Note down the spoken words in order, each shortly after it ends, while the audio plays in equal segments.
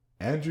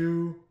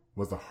Andrew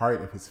was the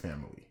heart of his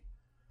family.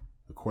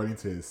 According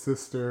to his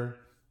sister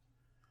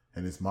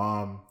and his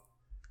mom,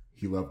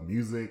 he loved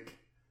music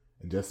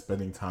and just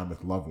spending time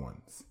with loved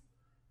ones.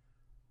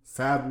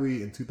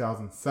 Sadly, in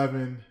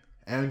 2007,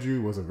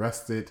 Andrew was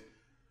arrested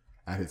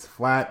at his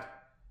flat,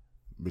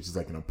 which is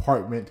like an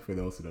apartment for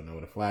those who don't know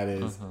what a flat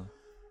is,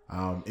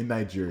 in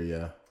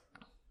Nigeria.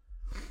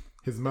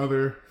 His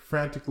mother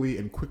frantically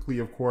and quickly,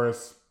 of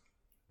course,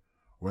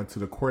 went to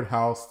the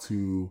courthouse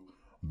to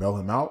bail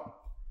him out,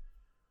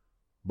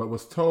 but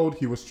was told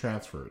he was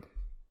transferred.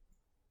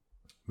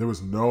 There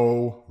was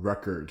no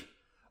record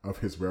of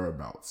his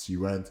whereabouts. She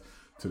went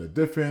to the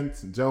different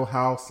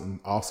jailhouse and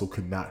also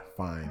could not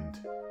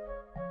find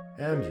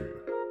Andrew.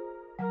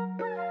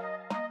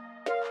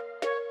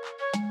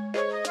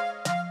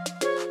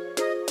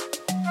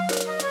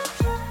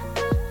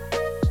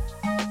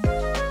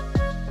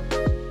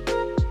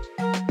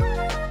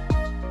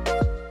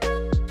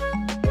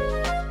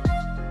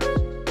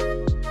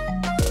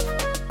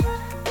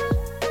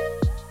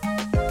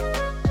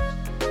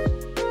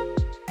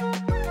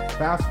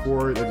 Fast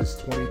forward, it is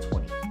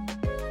 2020.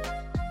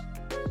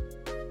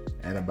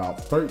 And about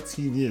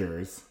 13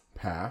 years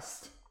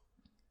passed,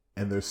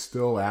 and they're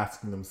still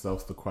asking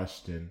themselves the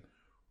question,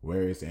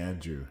 where is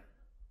Andrew?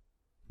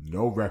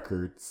 No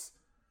records,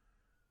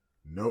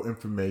 no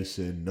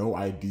information, no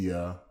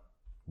idea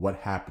what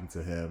happened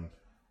to him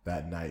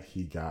that night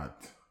he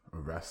got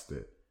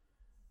arrested.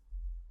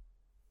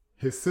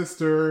 His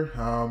sister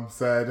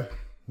said,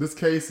 this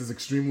case is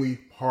extremely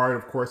hard,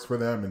 of course, for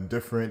them and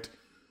different.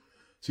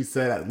 She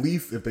said at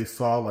least if they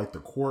saw like the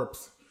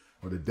corpse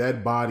or the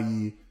dead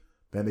body,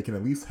 then they can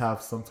at least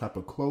have some type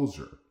of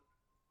closure.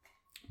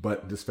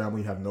 But this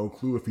family have no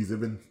clue if he's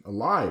even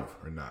alive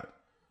or not.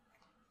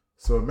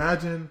 So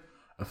imagine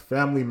a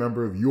family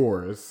member of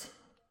yours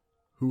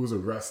who was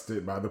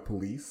arrested by the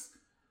police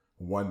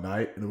one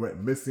night and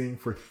went missing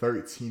for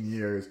 13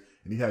 years,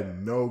 and you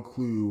had no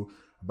clue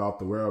about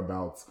the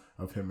whereabouts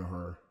of him or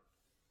her.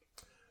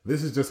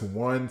 This is just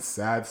one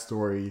sad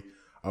story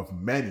of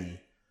many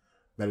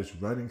that is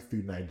running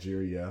through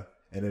Nigeria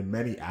and in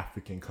many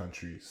African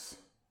countries.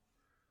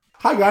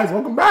 Hi guys,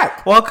 welcome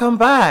back. Welcome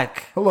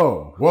back.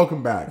 Hello,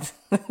 welcome back.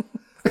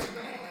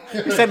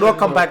 You said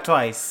welcome back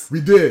twice. We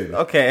did.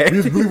 Okay.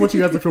 We just really want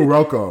you guys to feel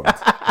welcomed.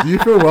 Do you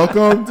feel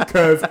welcomed?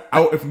 Because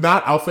if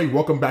not, I'll say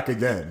welcome back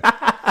again.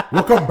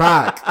 Welcome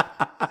back.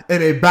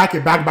 And a back.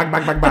 Come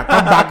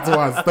back to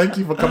us. Thank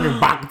you for coming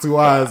back to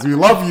us. We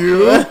love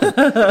you.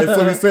 And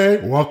so we say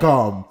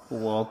welcome.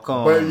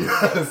 Welcome. But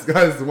yes,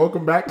 guys,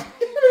 welcome back.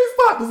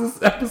 This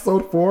is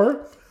episode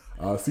 4,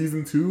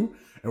 season 2,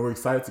 and we're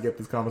excited to get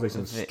this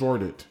conversation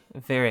started.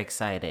 Very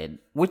excited.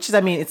 Which is,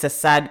 I mean, it's a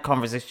sad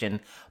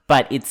conversation,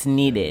 but it's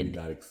needed.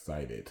 Not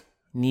excited.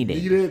 Needed.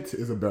 Needed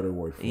is a better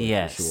word for it,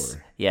 yes. for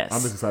sure. Yes.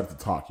 I'm just excited to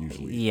talk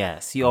usually.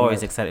 Yes, you're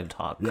always excited to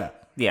talk. Yeah.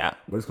 Yeah.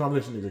 But this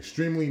conversation is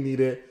extremely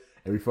needed,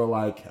 and we feel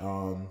like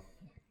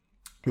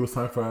it was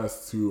time for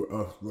us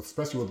to,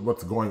 especially with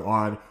what's going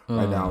on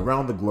right now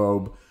around the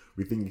globe,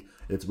 we think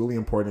it's really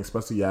important,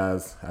 especially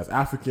as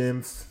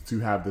Africans, to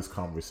have this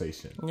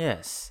conversation.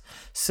 Yes.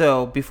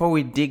 So before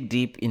we dig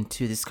deep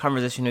into this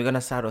conversation, we're going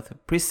to start with a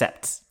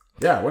precept.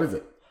 Yeah, what is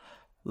it?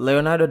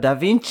 Leonardo da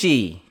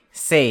Vinci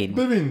said...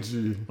 Da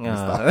Vinci.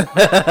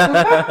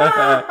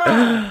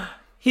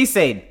 He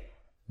said,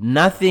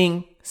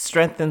 nothing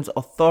strengthens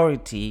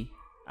authority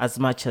as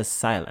much as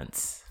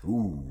silence.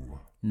 Ooh.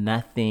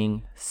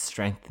 Nothing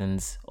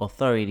strengthens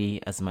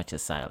authority as much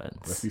as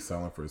silence. Let's be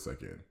silent for a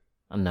second.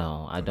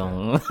 No, I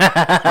don't.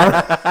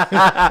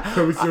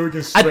 So we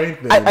can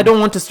strengthen. I don't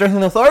want to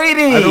strengthen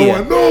authority. I don't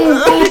want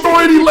no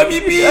authority. Let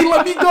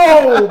me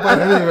go. But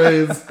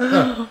anyways,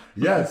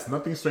 yes,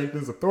 nothing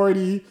strengthens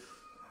authority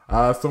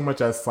so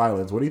much as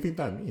silence. What do you think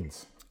that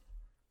means?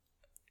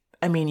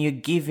 I mean, you're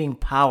giving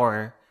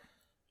power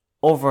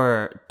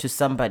over to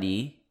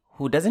somebody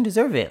who doesn't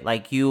deserve it.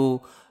 Like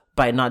you,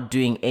 by not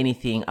doing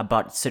anything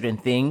about certain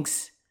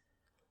things,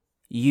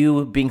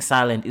 you being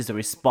silent is a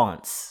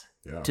response.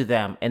 Yeah. To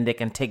them, and they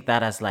can take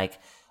that as like,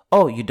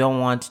 oh, you don't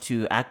want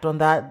to act on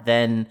that,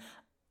 then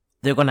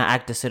they're gonna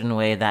act a certain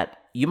way that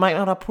you might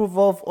not approve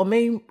of, or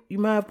maybe you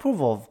might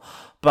approve of.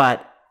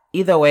 But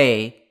either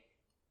way,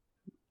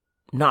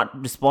 not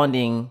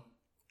responding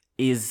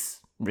is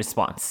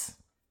response.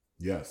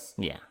 Yes.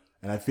 Yeah.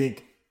 And I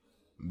think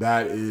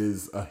that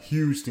is a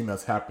huge thing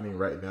that's happening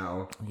right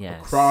now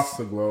across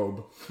the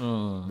globe.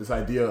 This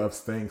idea of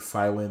staying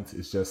silent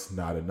is just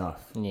not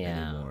enough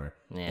anymore.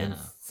 Yeah. And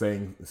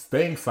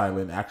staying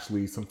silent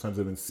actually sometimes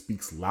even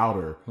speaks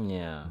louder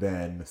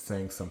than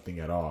saying something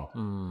at all.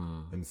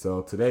 And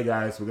so today,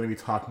 guys, we're going to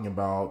be talking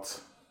about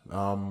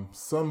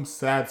some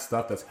sad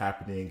stuff that's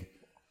happening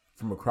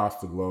from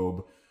across the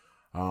globe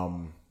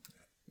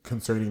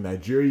concerning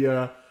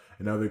Nigeria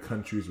and other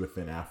countries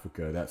within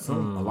Africa that a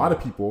lot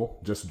of people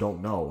just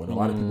don't know. And a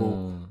lot of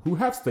people who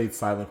have stayed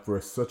silent for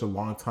such a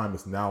long time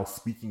is now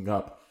speaking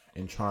up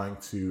and trying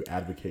to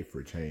advocate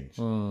for change.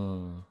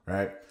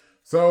 Right?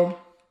 So,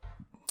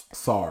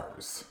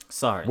 SARS.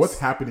 SARS. What's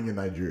happening in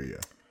Nigeria?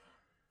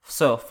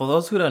 So, for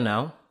those who don't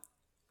know,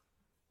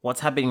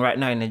 what's happening right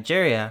now in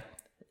Nigeria,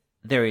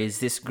 there is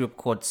this group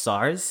called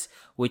SARS,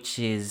 which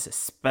is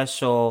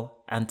Special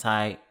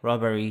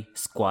Anti-Robbery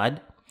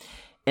Squad.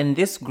 And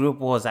this group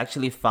was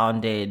actually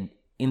founded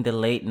in the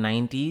late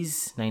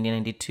 90s,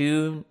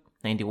 1992,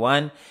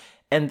 91.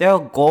 And their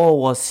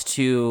goal was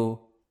to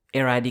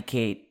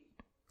eradicate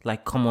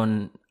like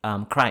common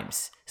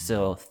crimes.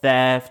 So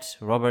theft,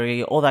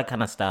 robbery, all that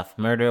kind of stuff,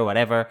 murder,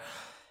 whatever.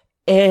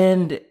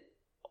 And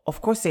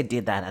of course they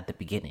did that at the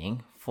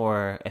beginning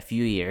for a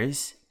few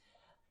years.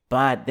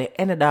 But they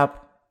ended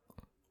up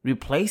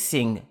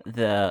replacing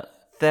the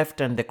theft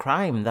and the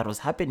crime that was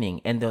happening,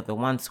 and they're the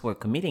ones who were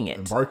committing it.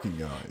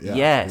 Embarking on it, yeah.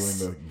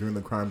 Yes. Doing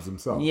the crimes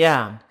themselves.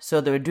 Yeah.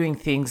 So they were doing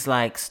things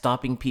like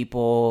stopping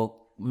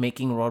people,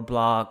 making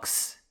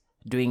roadblocks,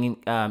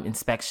 doing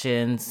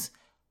inspections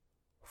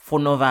for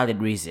no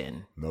valid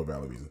reason. No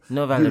valid reason.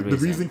 The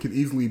reason can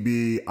easily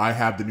be, I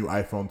have the new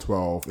iPhone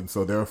 12, and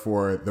so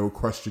therefore they'll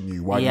question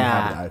you why you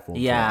have the iPhone 12.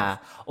 Yeah.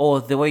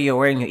 Or the way you're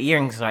wearing your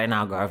earrings right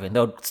now, Garvin.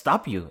 They'll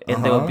stop you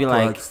and they'll be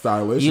like,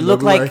 stylish. You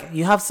look like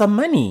you have some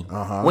money.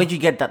 Where'd you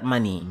get that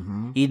money?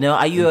 You know,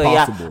 are you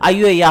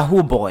a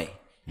Yahoo boy?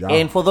 Yahoo.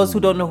 And for those who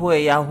don't know who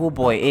a Yahoo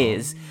boy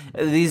is,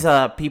 these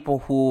are people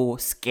who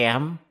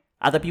scam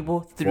other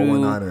people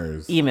through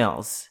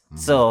emails.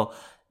 So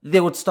they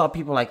would stop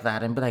people like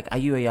that and be like, are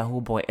you a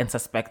Yahoo boy? And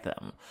suspect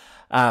them.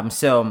 And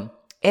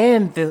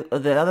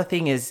the other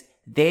thing is,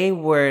 they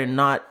were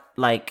not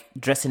like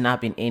dressing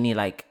up in any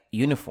like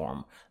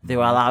uniform. They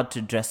were allowed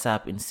to dress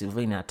up in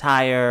civilian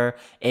attire,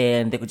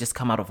 and they could just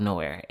come out of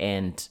nowhere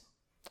and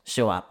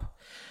show up.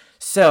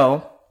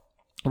 So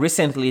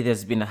recently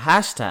there's been a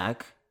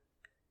hashtag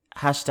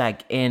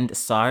End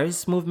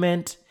SARS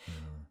movement.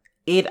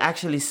 It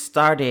actually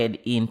started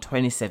in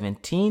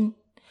 2017,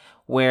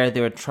 where they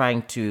were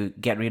trying to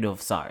get rid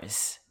of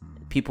SARS.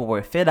 People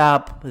were fed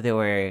up. They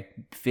were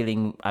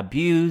feeling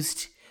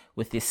abused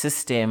with the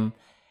system.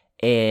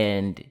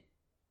 And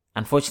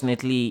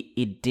unfortunately,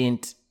 it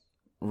didn't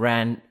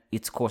run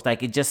its course.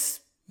 Like it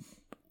just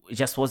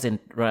wasn't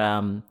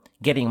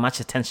getting much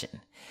attention.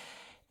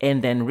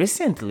 And then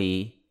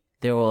recently,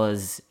 there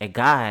was a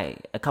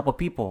couple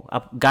people,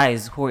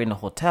 guys who were in a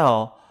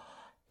hotel,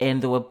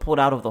 and they were pulled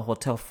out of the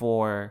hotel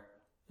for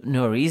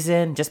no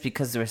reason, just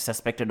because they were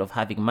suspected of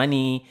having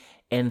money,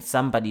 and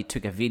somebody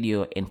took a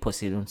video and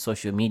posted it on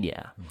social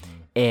media.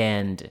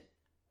 And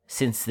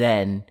since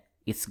then,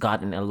 it's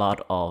gotten a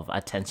lot of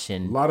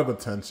attention.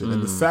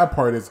 And the sad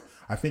part is,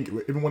 I think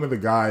even one of the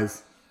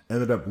guys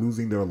ended up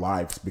losing their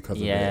lives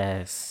because of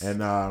it.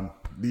 And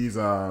these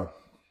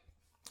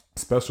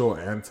Special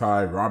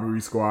Anti-Robbery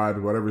Squad,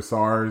 whatever,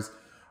 SARS,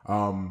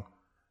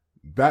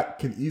 that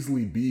can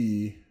easily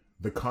be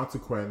the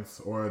consequence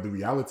or the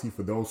reality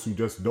for those who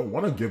just don't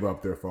want to give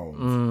up their phones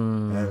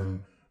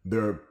and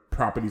their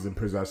properties and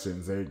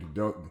possessions. They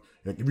don't.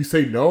 If you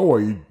say no, or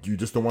you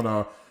just don't want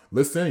to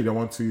listen, you don't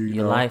want to.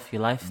 Your life,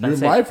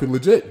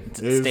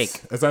 legit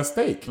is at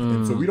stake.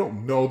 And so we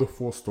don't know the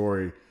full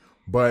story,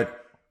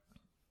 but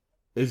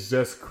it's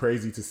just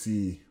crazy to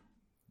see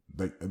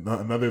like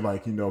another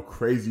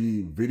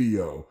crazy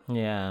video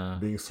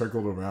being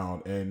circled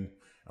around, and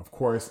of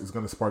course it's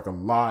going to spark a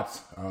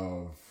lot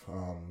of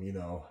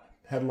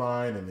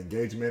headline and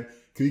engagement,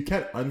 because you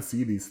can't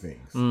unsee these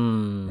things,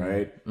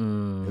 right?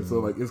 And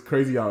so it's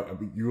crazy how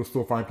you will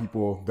still find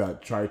people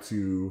that try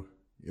to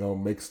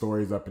make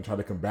stories up and try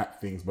to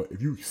combat things, but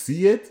if you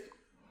see it,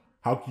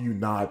 how can you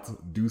not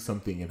do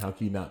something, and how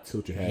can you not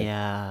tilt your head?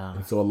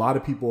 And so a lot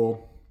of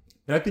people,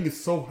 and I think it's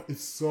so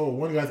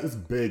one of the guys, it's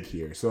big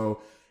here.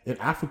 So in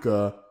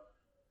Africa,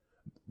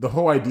 the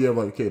whole idea of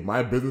okay,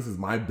 my business is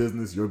my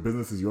business, your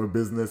business is your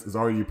business, is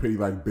already a pretty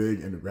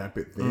big and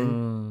rampant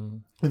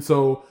thing. And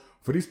so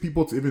for these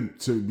people to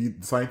be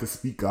deciding to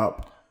speak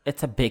up,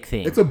 it's a big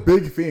thing.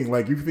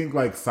 Like you think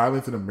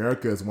silence in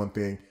America is one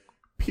thing.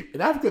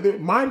 In Africa, they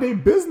mind their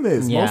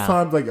business. Most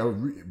times,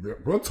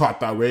 we're taught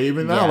that way.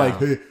 Even now,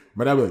 hey,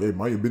 my dad be hey,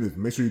 mind your business.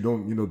 Make sure you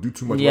don't, do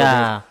too much.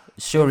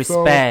 Show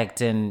respect,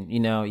 and You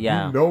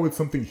know it's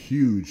something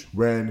huge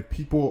when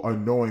people are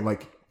knowing,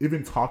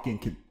 even talking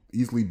can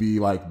easily be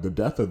the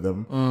death of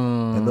them,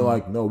 and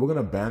they're no, we're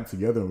gonna band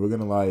together and we're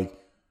gonna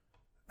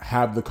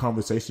have the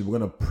conversation. We're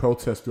gonna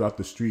protest throughout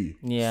the street.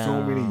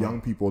 So many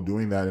young people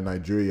doing that in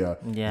Nigeria,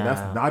 and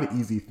that's not an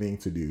easy thing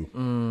to do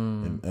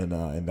in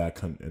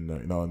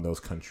those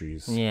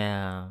countries.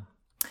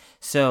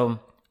 So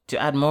to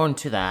add more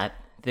into that,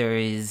 there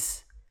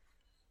is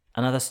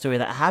another story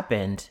that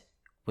happened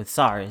with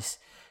SARS.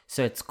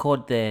 So it's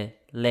called the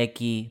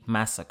Lekki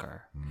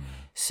Massacre.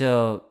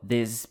 So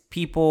these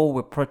people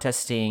were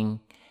protesting,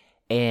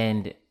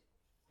 and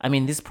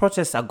these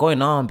protests are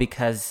going on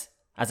because,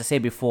 as I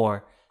said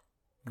before,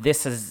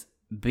 this has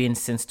been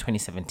since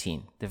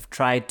 2017. They've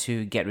tried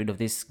to get rid of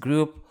this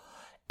group,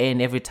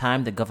 and every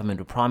time the government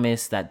will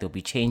promise that there'll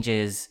be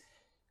changes.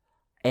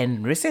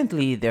 And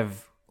recently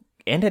they've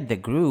ended the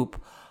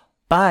group,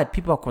 but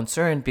people are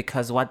concerned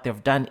because what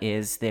they've done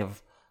is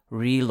they've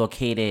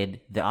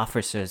relocated the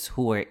officers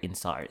who were in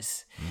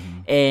SARS.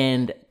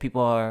 And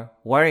people are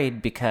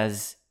worried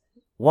because,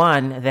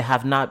 one, they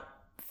have not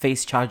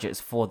faced charges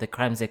for the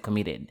crimes they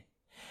committed.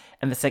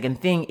 And the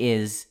second thing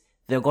is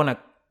they're going to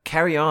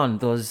carry on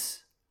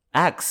those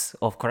acts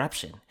of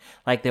corruption.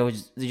 Like they're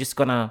just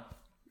going to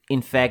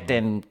infect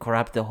and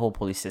corrupt the whole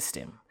police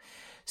system.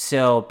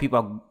 So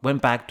people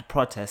went back to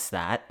protest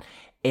that,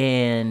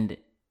 and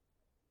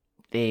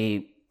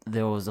there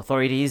was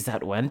authorities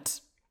that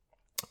went,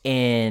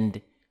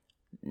 and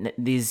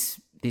these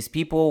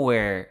people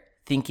were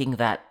thinking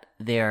that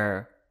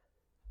they're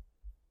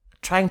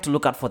trying to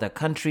look out for their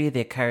country.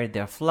 They carried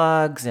their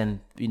flags and,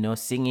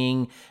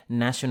 singing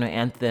national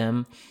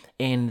anthem,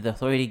 and the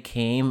authority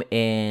came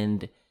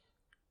and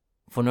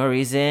for no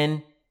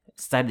reason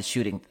started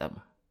shooting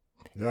them.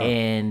 Yeah.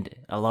 And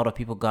a lot of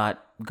people got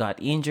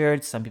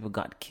injured. Some people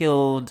got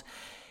killed.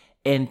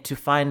 And to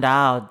find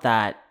out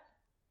that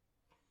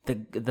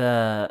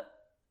the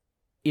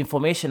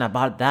information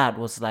about that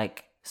was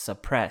like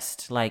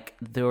suppressed, like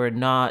they were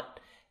not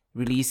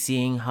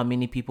releasing how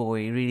many people were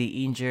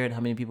really injured, how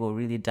many people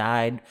really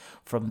died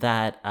from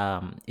that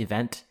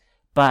event.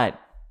 But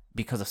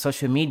because of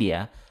social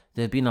media,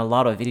 there have been a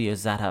lot of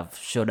videos that have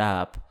showed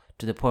up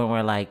to the point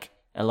where like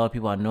a lot of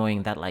people are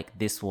knowing that like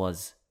this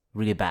was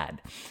really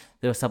bad.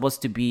 There was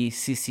supposed to be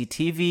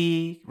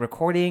CCTV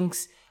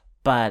recordings,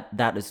 but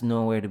that is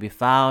nowhere to be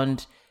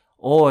found.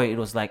 Or it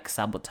was like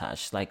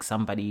sabotage, like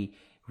somebody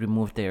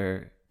removed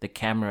the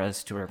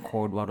cameras to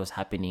record what was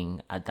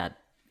happening at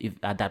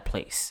that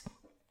place.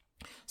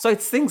 So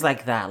it's things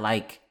like that.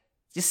 Like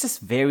it's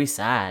just very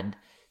sad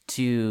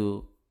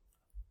to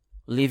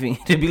be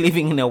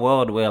living in a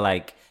world where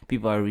like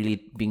people are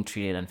really being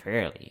treated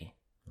unfairly.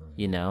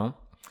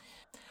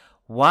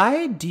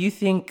 Why do you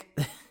think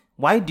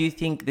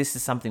this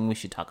is something we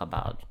should talk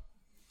about?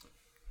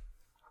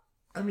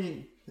 I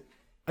mean,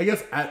 I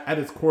guess at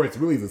its core, it's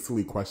really a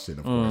silly question,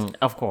 of course.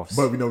 Of course.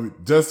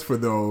 But, just for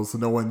those, so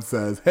no one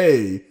says,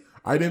 hey,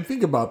 I didn't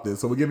think about this.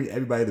 So we're giving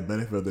everybody the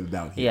benefit of the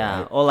doubt here. Yeah.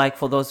 Right? Or like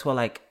for those who are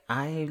like,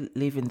 I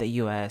live in the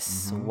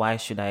U.S. Why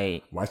should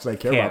I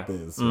care about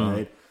this,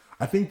 right?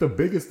 I think the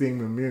biggest thing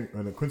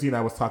when Quincy and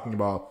I was talking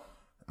about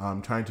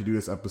trying to do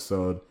this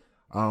episode,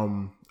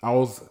 I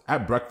was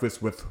at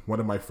breakfast with one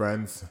of my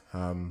friends.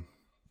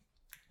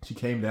 She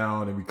came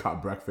down and we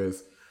caught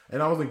breakfast.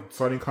 And I was like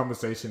starting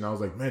conversation. I was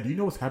like, man, do you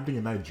know what's happening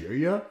in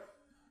Nigeria?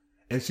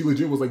 And she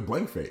legit was like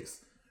blank face.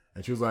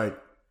 And she was like,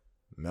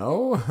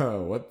 no,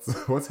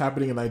 what's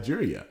happening in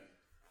Nigeria?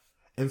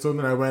 And so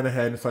then I went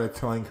ahead and started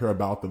telling her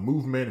about the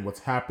movement and what's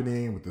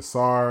happening with the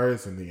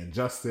SARS and the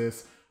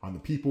injustice on the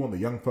people and the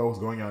young folks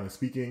going out and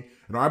speaking.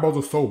 And her eyeballs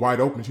were so wide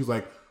open. She was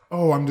like,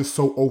 oh, I'm just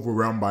so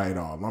overwhelmed by it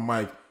all. And I'm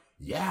like,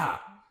 yeah,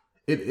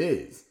 it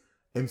is.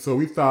 And so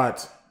we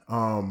thought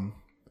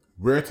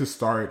where to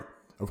start,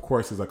 of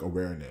course, is like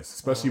awareness,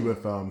 especially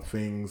with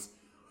things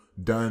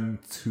done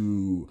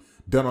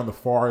on the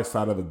far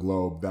side of the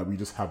globe that we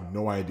just have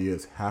no idea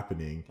is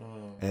happening.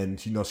 And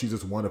she's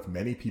just one of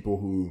many people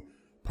who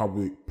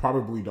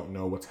probably don't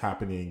know what's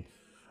happening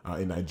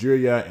in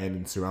Nigeria and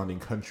in surrounding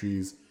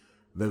countries.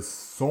 There's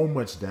so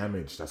much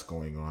damage that's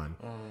going on.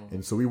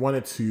 And so we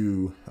wanted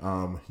to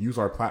use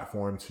our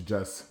platform to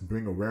just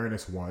bring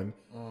awareness, one.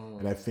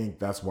 And I think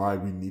that's why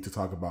we need to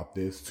talk about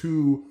this.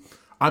 Two,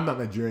 I'm not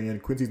Nigerian.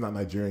 Quincy's not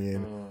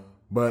Nigerian.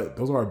 But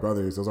those are our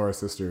brothers. Those are our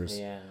sisters.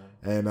 Yeah.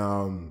 And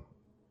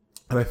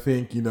I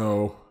think, with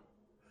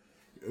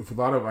a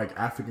lot of like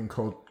African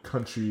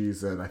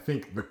countries, and I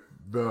think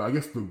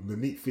the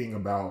neat thing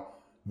about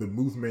the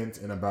movement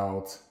and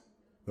about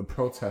the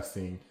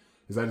protesting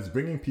is that it's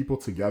bringing people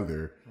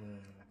together.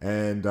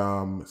 And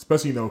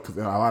especially, because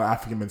a lot of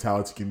African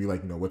mentality can be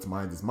like, what's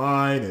mine is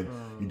mine, and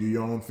you do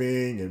your own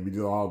thing, and we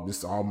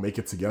all make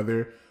it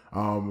together.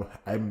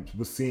 I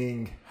was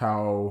seeing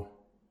how,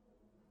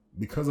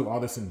 because of all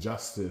this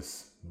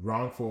injustice,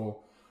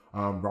 wrongful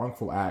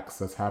acts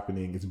that's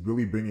happening, it's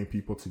really bringing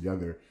people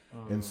together.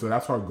 And so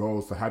that's our goal,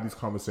 is to have these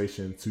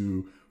conversations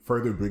to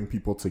further bring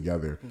people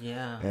together.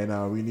 Yeah.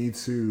 And we need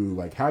to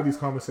like have these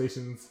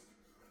conversations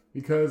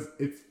because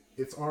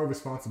it's our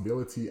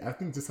responsibility, I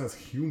think, just as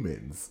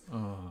humans,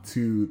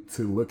 to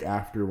look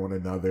after one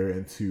another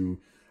and to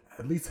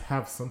at least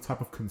have some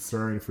type of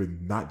concern for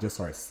not just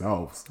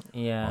ourselves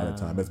all the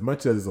time. As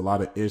much as there's a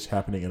lot of ish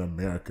happening in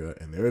America,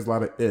 and there is a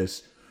lot of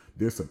ish,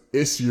 there's some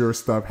ishier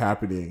stuff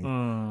happening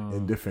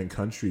in different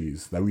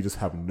countries that we just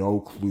have no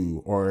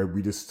clue, or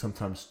we just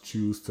sometimes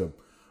choose to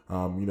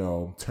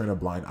turn a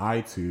blind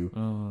eye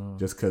to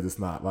just because it's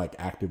not like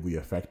actively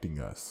affecting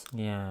us.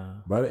 Yeah.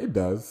 But it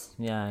does.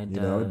 Yeah, it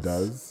does. It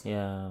does.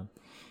 Yeah.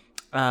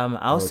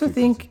 I also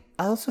think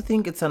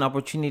it's an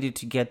opportunity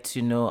to get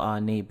to know our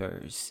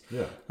neighbors.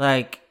 Yeah.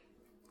 Like,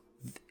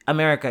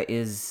 America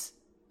is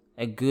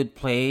a good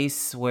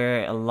place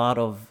where a lot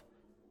of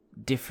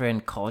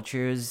different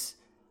cultures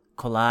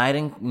collide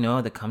and,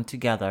 they come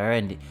together,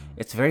 and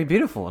it's very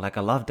beautiful. Like,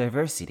 I love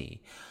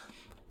diversity.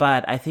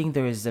 But I think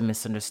there is a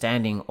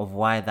misunderstanding of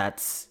why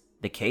that's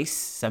the case.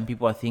 Some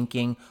people are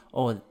thinking,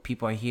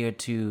 people are here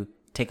to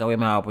take away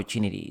my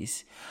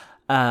opportunities.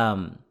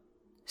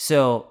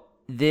 So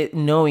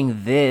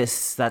knowing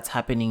this that's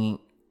happening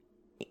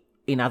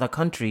in other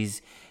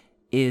countries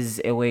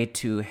is a way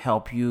to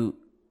help you,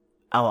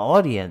 our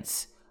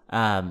audience,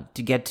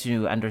 to get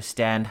to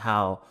understand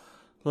how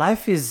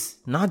life is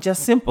not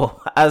just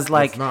simple as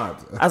like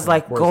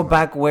go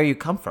back where you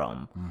come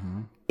from.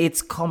 Mm-hmm.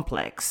 It's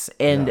complex,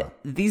 and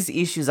these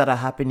issues that are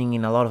happening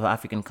in a lot of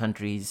African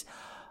countries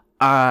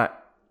are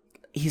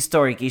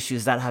historic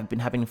issues that have been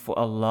happening for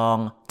a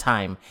long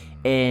time.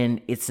 And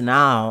it's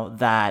now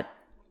that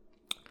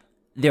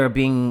they're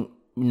being,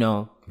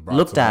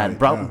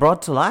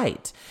 brought to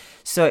light.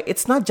 So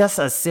it's not just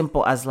as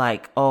simple as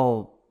like,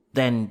 oh,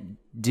 then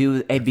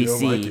do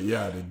ABC.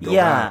 Then go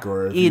back,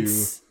 or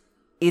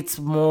it's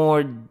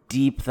more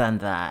deep than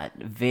that,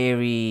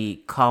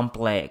 very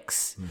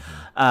complex.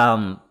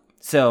 Mm-hmm.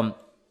 So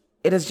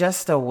it is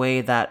just a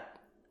way that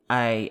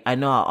I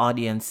know our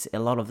audience, a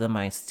lot of them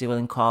are still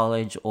in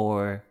college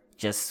or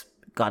just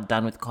got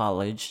done with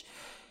college.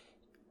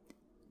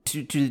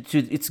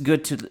 It's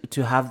good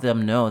to have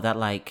them know that,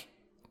 like,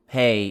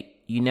 hey,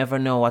 you never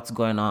know what's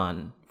going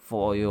on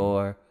for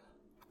your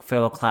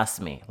fellow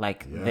classmate.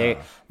 Like they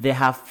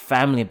have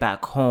family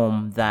back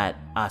home that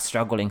are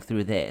struggling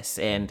through this,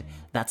 and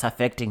that's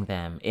affecting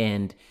them.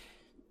 And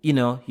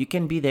you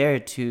can be there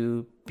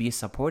to be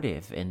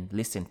supportive and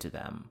listen to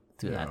them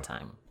through that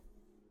time.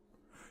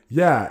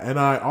 Yeah, and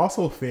I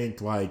also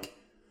think, like,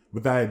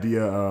 with that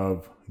idea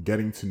of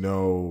getting to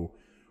know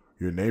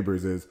your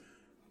neighbors is,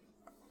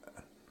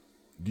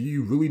 do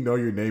you really know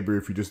your neighbor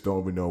if you just don't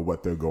even know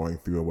what they're going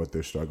through or what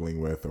they're struggling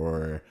with,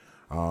 or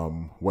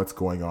what's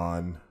going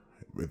on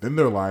within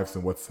their lives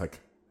and what's,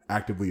 like,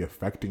 actively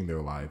affecting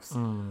their lives?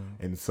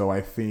 And so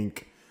I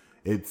think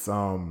it's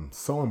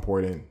so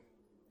important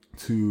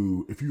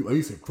to, if you, at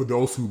least for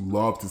those who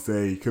love to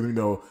say, because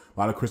a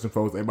lot of Christian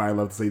folks, everybody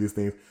love to say these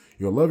things,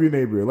 love your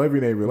neighbor, love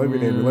your neighbor, love your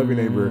neighbor, love your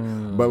neighbor.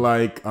 But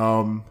like,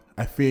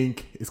 I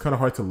think it's kind of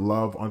hard to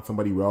love on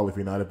somebody well if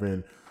you're not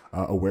even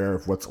aware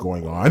of what's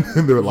going on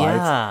in their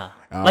lives.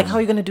 Like, how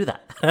are you going to do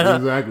that?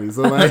 Exactly.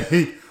 So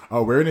like,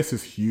 awareness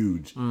is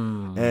huge.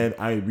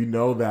 And we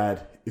know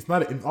that it's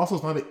not an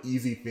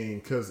easy thing,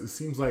 because it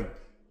seems like,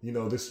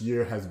 this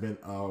year has been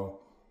a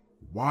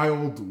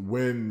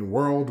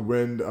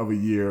whirlwind of a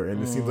year.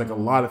 And it seems like a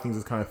lot of things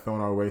is kind of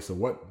thrown our way. So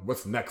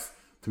what's next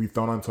to be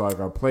thrown onto like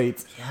our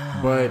plates?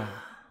 But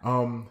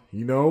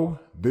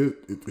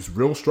it's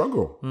real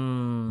struggle,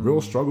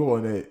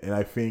 and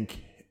I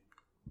think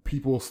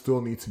people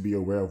still need to be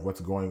aware of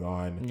what's going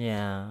on,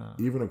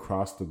 even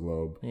across the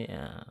globe.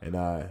 And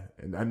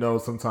I know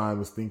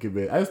sometimes think of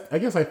it, I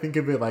guess I think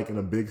of it like in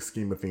a big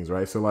scheme of things,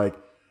 right? So like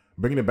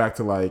bringing it back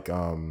to like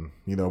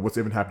what's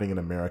even happening in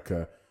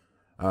America,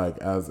 like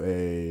as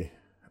a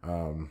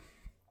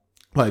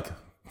like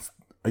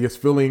I guess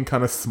feeling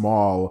kind of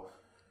small,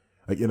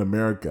 like in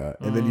America,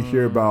 and then you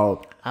hear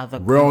about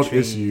world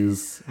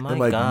issues, and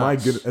like my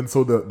goodness, and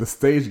so the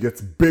stage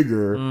gets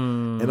bigger,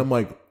 and I'm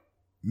like,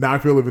 now I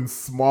feel even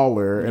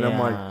smaller, and I'm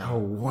like, oh,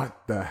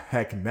 what the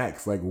heck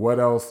next? Like, what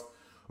else?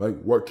 Like,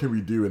 what can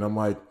we do? And I'm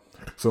like,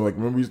 so like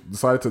when we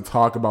decided to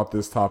talk about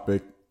this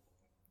topic,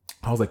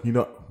 I was like,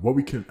 what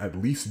we can at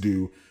least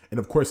do, and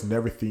of course,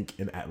 never think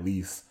in at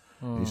least.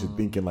 You should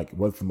think in like,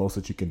 what's the most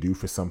that you can do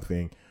for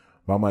something.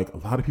 But I'm like, a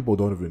lot of people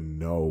don't even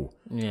know.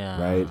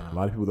 Right? A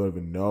lot of people don't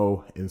even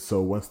know. And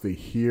so once they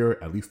hear,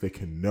 at least they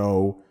can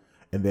know.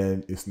 And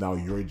then it's now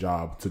your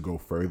job to go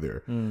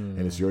further. And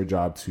it's your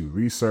job to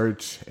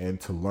research and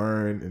to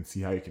learn and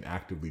see how you can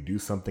actively do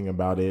something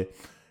about it.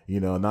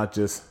 Not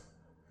just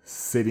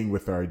sitting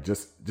with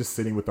just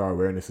sitting with our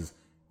awareness is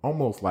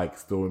almost like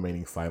still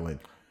remaining silent.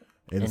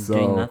 And so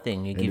doing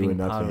nothing. You're giving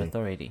power and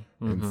authority.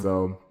 And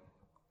so,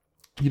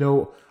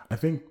 I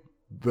think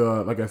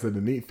like I said,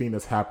 the neat thing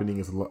that's happening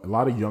is a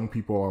lot of young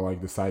people are like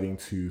deciding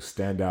to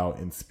stand out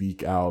and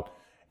speak out,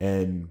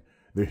 and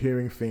they're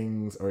hearing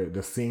things or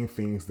they're seeing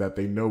things that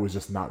they know is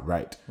just not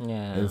right.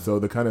 And so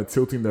they're kind of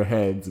tilting their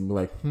heads and be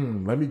like,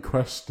 let me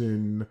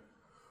question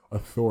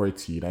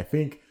authority. And I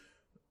think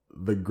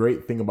the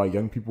great thing about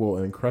young people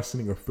and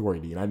questioning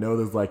authority, and I know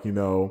there's like,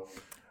 people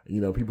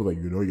like,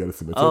 you got to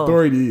submit to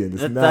authority and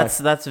this and that.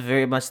 That's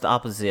very much the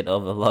opposite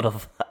of a lot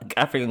of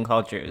African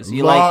cultures. So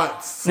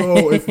it's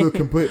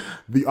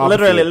the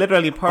opposite.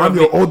 Literally part I'm of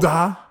your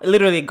Oda.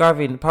 Literally,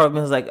 Garvin, part of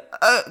me was like,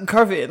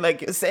 Garvin,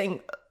 like you're saying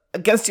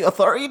against your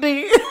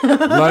authority.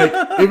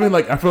 Like, even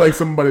like, I feel like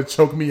somebody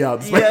choked me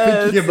out just by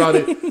thinking about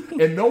it.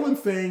 And no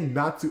one's saying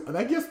not to, and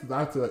I guess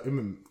not to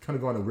even kind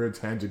of go on a weird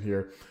tangent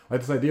here.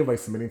 Like this idea of like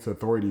submitting to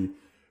authority,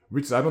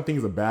 which I don't think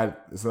is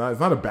it's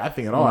not a bad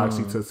thing at all,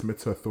 actually, to submit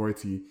to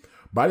authority.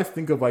 But I just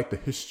think of like the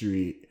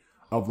history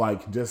of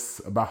like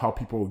just about how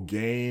people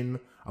gain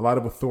a lot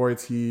of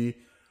authority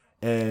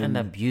and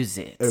abuse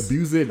it.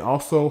 And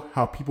also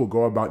how people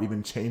go about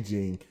even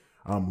changing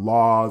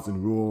laws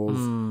and rules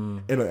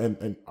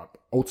and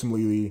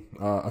ultimately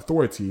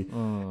authority.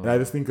 And I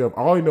just think of,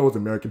 all I know is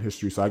American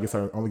history, so I guess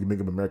I only can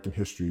think of American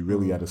history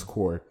really at its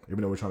core,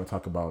 even though we're trying to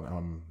talk about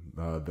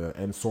the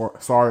End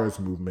SARS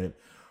movement.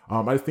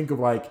 I just think of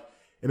like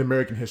in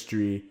American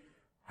history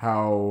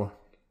how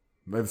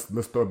let's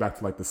throw it back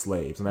to like the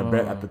slaves, and I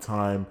bet at the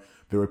time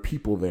there were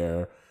people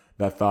there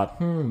that thought,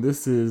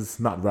 this is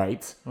not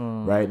right,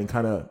 right? And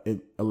kind of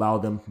it allowed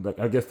them, like,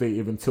 I guess they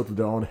even tilted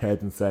their own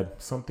heads and said,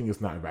 something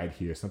is not right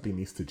here. Something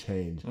needs to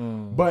change.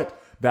 But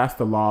that's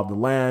the law of the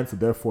land, so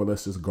therefore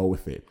let's just go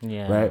with it,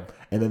 right?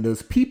 And then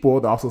there's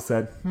people that also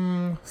said,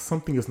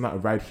 something is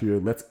not right here.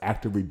 Let's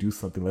actively do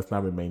something. Let's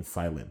not remain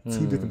silent.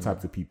 Two different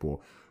types of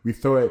people. We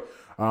throw it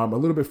a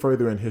little bit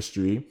further in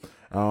history.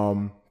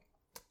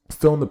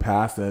 Still in the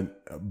past, and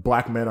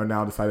black men are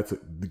now decided to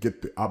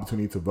get the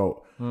opportunity to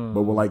vote,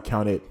 but we'll like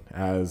count it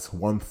as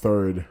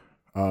 1/3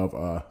 of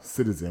a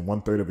citizen,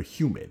 1/3 of a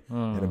human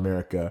in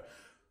America.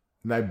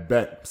 And I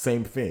bet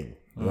same thing.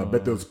 I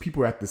bet those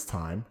people at this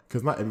time,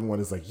 because not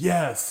everyone is like,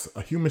 yes,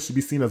 a human should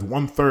be seen as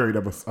 1/3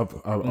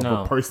 of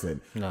a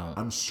person. No.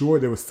 I'm sure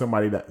there was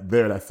somebody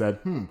that said,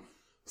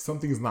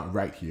 something's not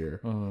right here,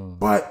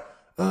 but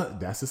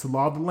that's just the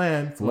law of the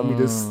land. So let me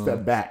just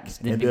step back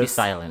and be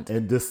silent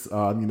and just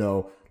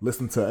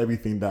listen to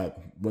everything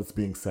what's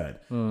being said.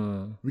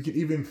 We can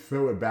even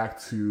throw it back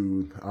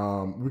to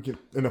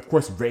and of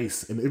course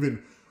race, and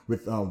even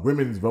with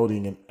women's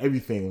voting and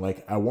everything.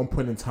 Like at one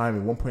point in time,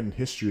 at one point in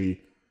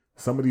history,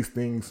 some of these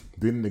things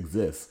didn't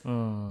exist,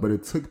 but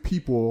it took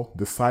people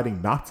deciding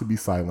not to be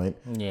silent,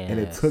 and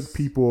it took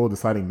people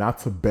deciding not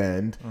to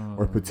bend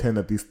or pretend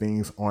that these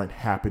things aren't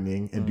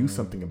happening and do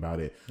something about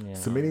it.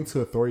 Submitting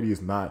to authority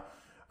is not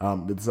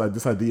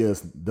this idea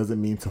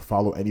doesn't mean to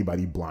follow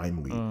anybody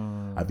blindly.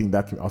 I think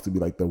that can also be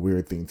like the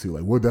weird thing too,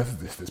 like, well,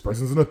 this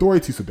person's an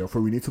authority, so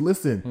therefore we need to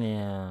listen.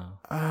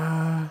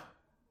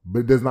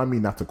 But it does not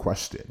mean not to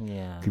question.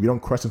 If you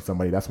don't question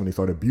somebody, that's when they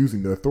start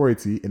abusing the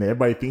authority, and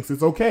everybody thinks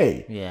it's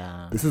okay.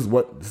 This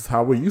is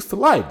how we're used to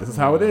life. This is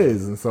how it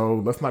is, and so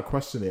let's not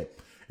question it.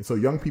 And so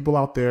young people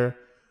out there,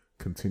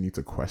 continue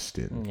to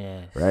question.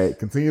 Right?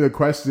 Continue to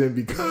question,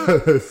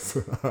 because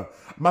I'm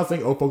not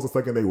saying old folks are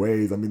stuck in their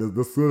ways. I mean,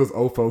 there's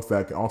old folks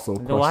that can also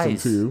question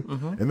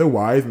too, and they're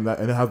wise, and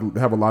they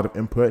have a lot of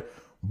input.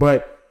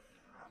 But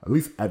at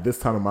least at this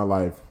time in my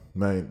life,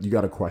 man, you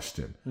got to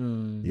question.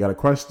 You got to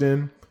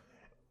question.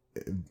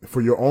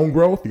 For your own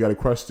growth, you got to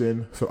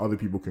question so other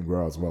people can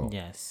grow as well.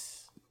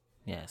 Yes,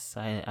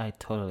 I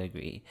totally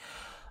agree.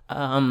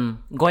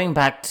 Going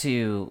back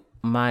to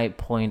my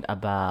point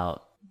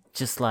about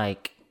just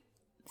like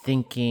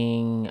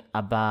thinking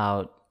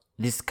about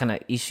these kind of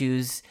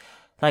issues,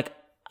 like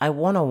I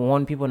want to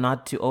warn people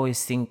not to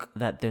always think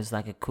that there's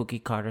like a cookie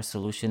cutter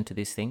solution to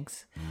these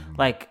things.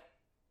 Like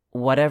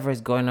whatever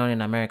is going on in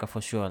America,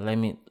 for sure,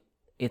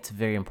 it's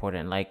very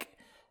important. Like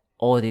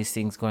all these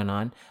things going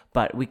on,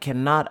 but we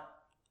cannot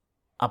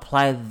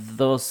apply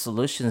those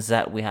solutions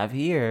that we have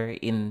here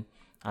in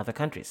other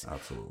countries.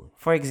 Absolutely.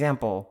 For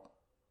example,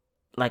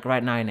 like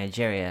right now in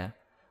Nigeria,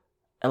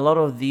 a lot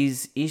of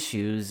these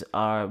issues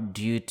are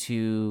due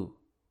to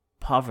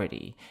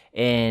poverty.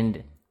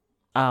 And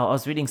I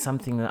was reading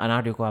an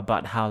article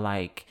about how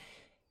like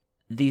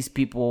these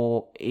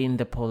people in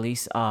the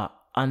police are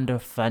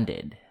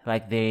underfunded.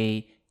 Like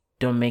they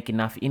don't make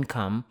enough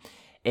income.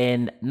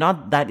 And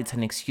not that it's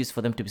an excuse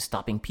for them to be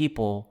stopping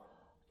people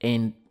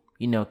and,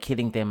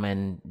 killing them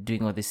and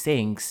doing all these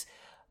things,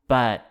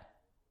 but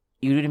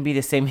it wouldn't be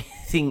the same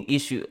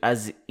issue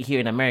as here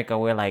in America,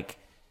 where like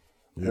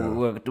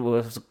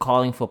we're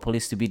calling for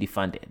police to be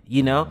defunded,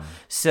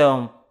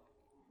 So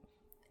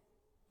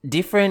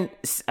different,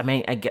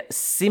 I get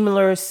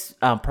similar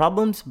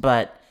problems,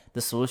 but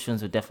the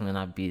solutions would definitely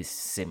not be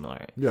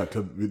similar. Yeah,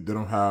 because they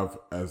don't have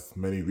as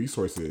many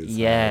resources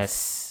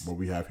as what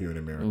we have here in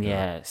America.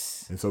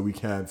 Yes. And so we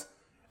can't...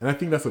 And I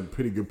think that's a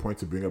pretty good point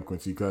to bring up,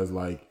 Quincy, because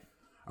like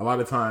a lot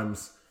of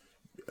times,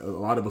 a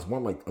lot of us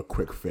want like a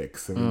quick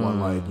fix. And we want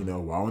like,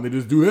 why wouldn't they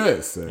just do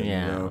this?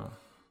 And,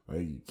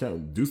 like, you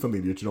can't do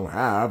something that you don't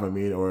have. I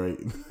mean, or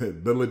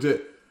the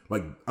legit...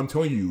 Like, I'm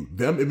telling you,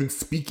 them even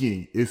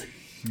speaking is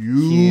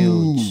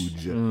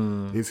huge.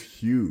 It's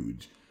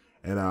huge.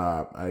 And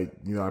I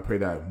pray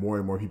that more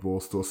and more people will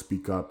still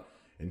speak up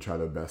and try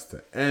their best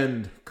to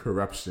end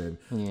corruption.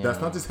 That's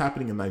not just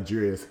happening in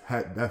Nigeria,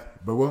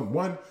 but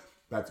one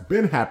that's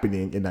been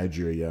happening in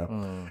Nigeria,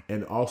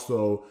 and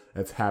also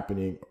that's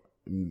happening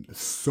in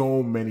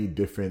so many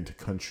different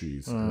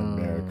countries in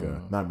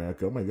America. Not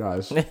America. Oh my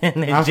gosh,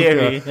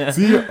 Nigeria. Africa.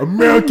 See,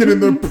 American in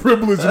the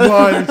privileged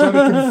mind trying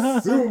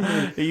to consume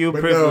me. You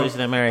privileged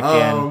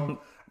American.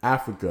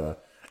 Africa.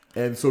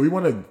 And so we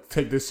want to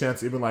take this chance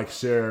to even like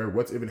share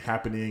what's even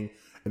happening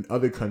in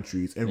other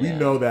countries. And we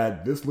know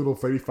that this little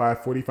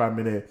 45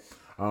 minute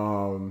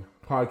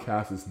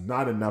podcast is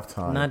not enough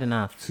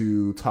time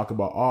to talk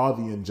about all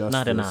the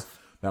injustice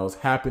that was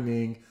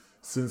happening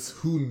since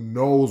who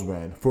knows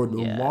when, for the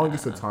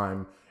longest of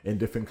time in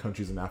different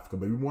countries in Africa.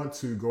 But we want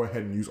to go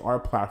ahead and use our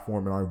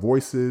platform and our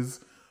voices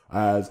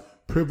as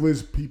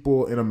privileged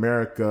people in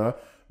America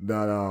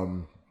that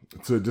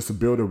to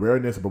build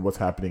awareness about what's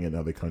happening in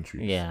other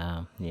countries.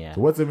 Yeah.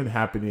 So what's even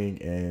happening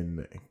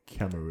in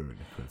Cameroon,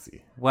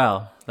 Quincy?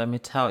 Well, let me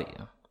tell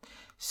you.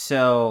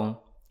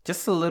 So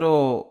Just a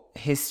little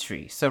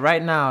history. So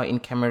right now in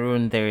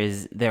Cameroon,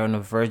 they're on the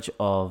verge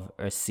of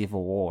a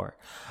civil war,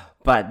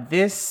 but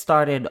this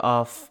started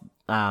off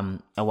a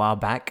while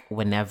back.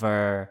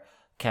 Whenever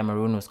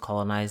Cameroon was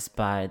colonized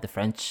by the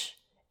French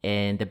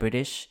and the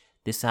British,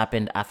 this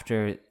happened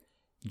after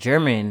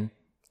Germany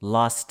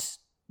lost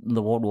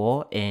the World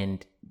War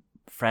and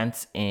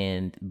France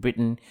and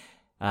Britain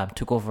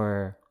took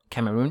over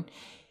Cameroon.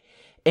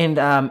 And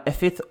a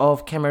fifth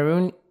of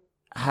Cameroon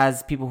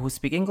has people who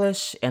speak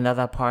English, and the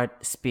other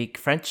part speak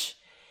French.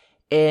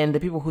 And the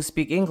people who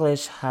speak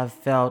English have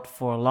felt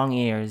for long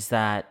years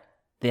that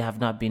they have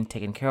not been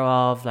taken care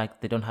of,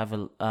 like they don't have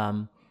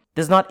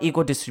there's not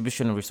equal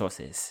distribution of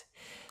resources.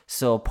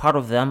 So part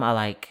of them are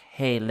like,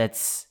 hey,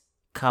 let's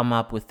come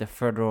up with the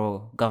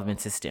federal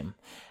government system.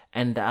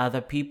 And the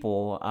other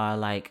people are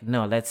like,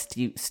 no, let's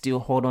still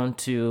hold on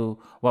to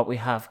what we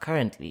have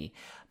currently.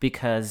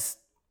 Because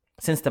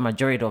since the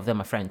majority of them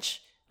are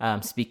French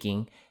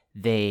speaking,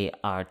 they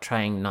are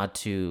trying not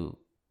to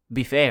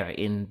be fair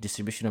in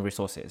distribution of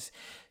resources.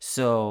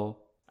 So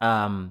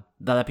the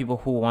other people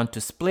who want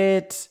to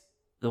split,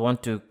 they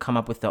want to come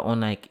up with their own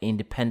like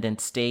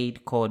independent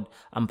state called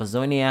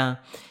Ambazonia.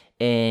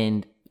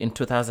 And in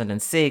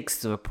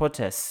 2006, there were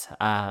protests.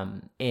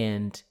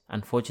 And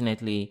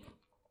unfortunately,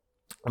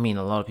 I mean,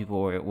 a lot of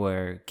people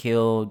were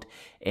killed,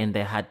 and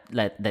they had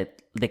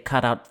they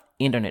cut out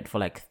internet for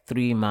like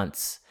 3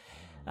 months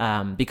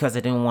because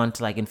they didn't want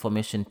like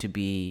information to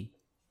be.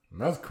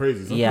 That's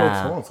crazy.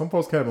 Some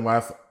posts can't even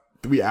last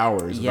 3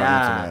 hours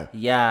without internet.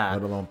 Yeah.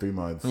 Let alone 3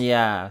 months.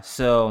 Yeah.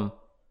 So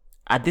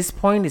at this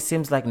point, it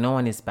seems like no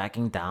one is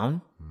backing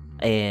down,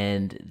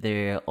 and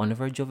they're on the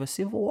verge of a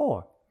civil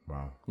war.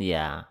 Wow.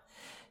 Yeah.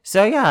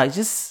 So yeah, it's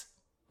just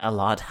a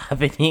lot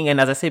happening, and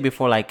as I said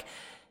before, like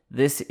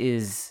this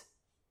is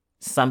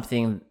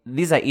something.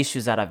 These are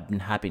issues that have been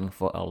happening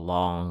for a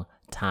long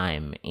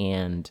time,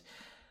 and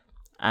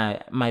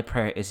my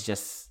prayer is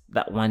just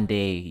that one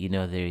day, you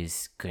know, there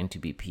is going to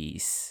be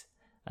peace.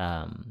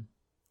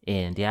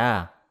 And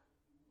yeah,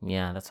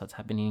 that's what's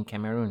happening in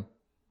Cameroon.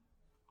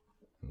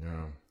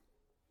 Yeah.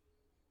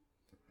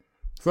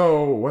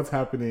 So what's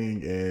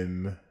happening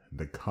in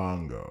the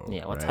Congo?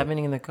 Yeah, what's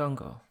happening in the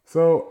Congo?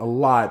 So a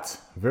lot,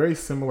 very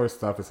similar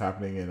stuff is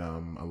happening in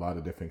a lot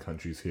of different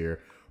countries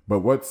here. But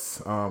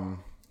what's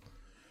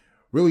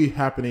really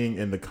happening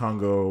in the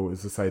Congo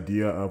is this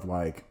idea of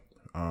like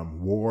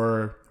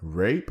war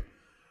rape,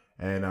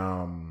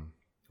 and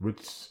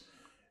which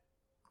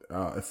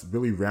it's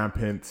really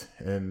rampant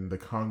in the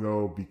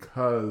Congo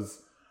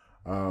because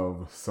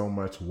of so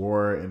much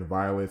war and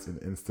violence and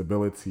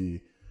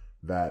instability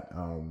that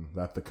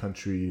the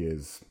country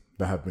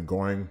that have been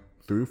going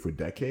through for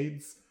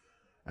decades,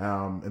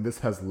 and this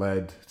has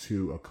led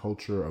to a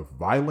culture of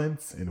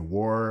violence and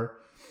war,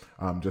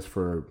 just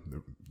for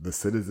the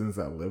citizens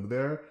that live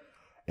there.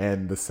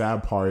 And the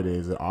sad part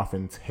is it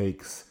often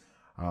takes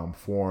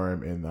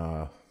form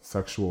in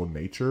sexual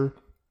nature.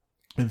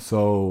 And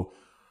so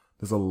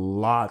there's a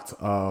lot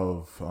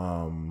of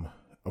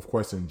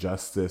course,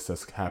 injustice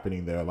that's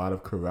happening there, a lot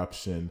of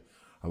corruption,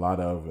 a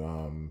lot of,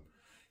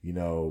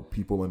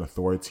 people in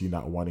authority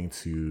not wanting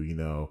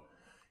to,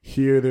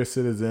 hear their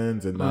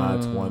citizens and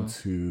not want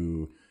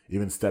to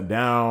even step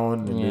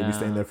down and maybe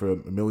staying there for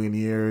a million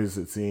years,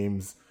 it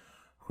seems.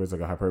 Of course, like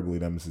a hyperbole,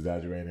 them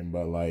exaggerating,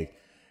 but like,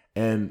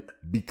 and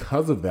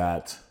because of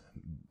that,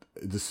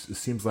 it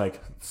seems like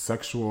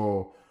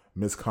sexual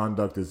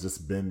misconduct has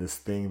just been this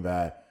thing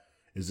that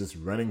is just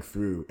running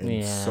through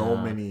in so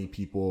many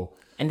people.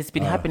 And it's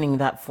been happening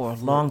that for a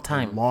long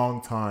time.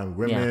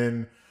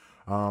 Women,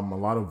 a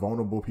lot of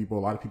vulnerable people,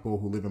 a lot of people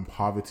who live in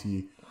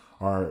poverty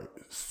are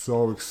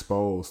so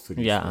exposed to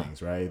these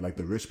things, right? Like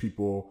the rich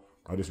people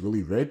are just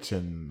really rich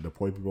and the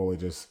poor people are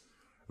just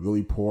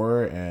really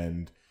poor,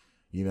 and,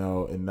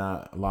 and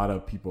not a lot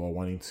of people are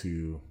wanting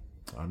to,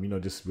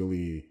 just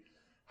really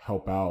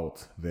help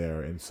out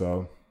there. And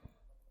so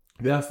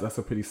that's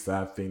a pretty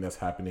sad thing that's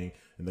happening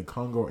in the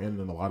Congo and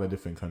in a lot of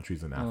different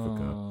countries in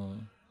Africa.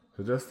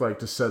 So just like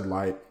to shed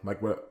light,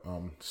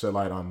 shed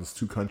light on these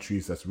two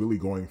countries that's really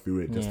going through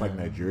it, just like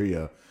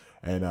Nigeria,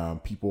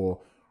 and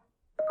people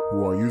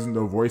who are using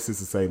their voices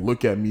to say,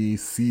 look at me,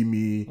 see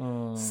me,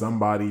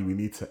 somebody, we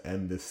need to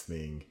end this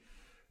thing.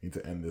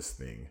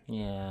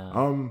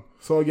 Yeah.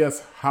 So I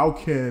guess, how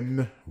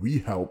can we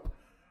help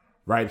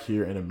right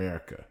here in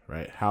America,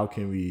 right? How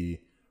can we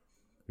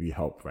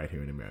help right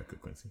here in America,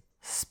 Quincy?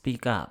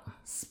 Speak up.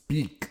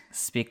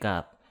 Speak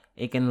up.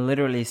 It can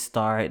literally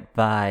start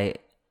by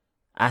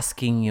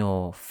asking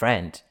your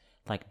friend,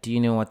 like, do you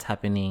know what's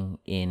happening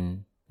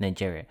in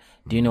Nigeria?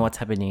 Do you know what's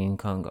happening in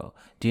Congo?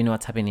 Do you know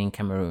what's happening in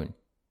Cameroon?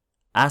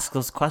 Ask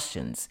those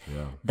questions.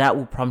 Yeah. That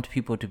will prompt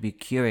people to be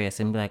curious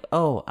and be like,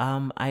 oh,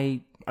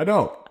 I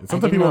don't.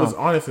 Sometimes people are just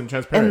honest and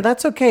transparent. And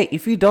that's okay.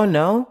 If you don't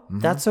know,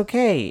 that's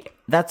okay.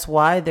 That's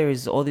why there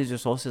is all these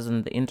resources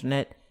on the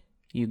internet.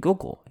 You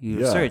Google,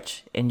 you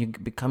search, and you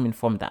become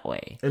informed that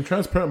way. And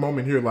transparent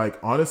moment here, like,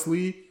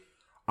 honestly,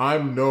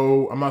 I'm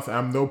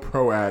no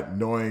pro at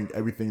knowing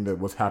everything that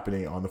was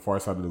happening on the far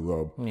side of the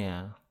globe.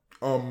 Yeah.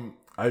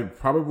 I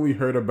probably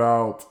heard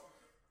about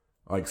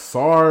like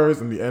SARS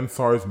and the end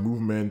SARS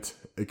movement.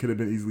 It could have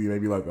been easily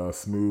maybe like a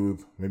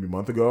smooth maybe a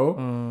month ago,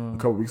 a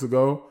couple weeks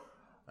ago.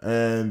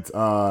 And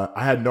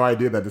I had no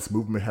idea that this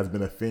movement has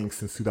been a thing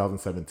since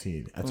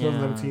 2017. At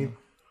 2017,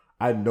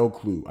 I had no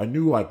clue. I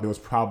knew like there was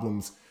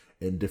problems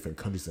in different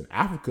countries in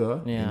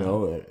Africa, you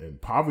know, and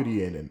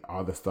poverty and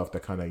all the stuff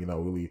that kind of, you know,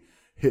 really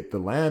hit the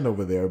land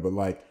over there. But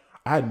like,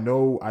 I had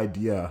no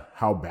idea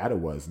how bad it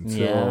was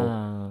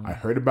until I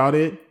heard about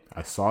it.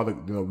 I saw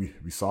we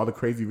saw the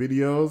crazy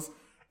videos,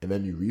 and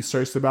then you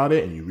researched about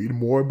it and you read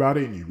more about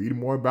it and you read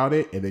more about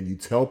it, and then you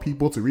tell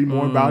people to read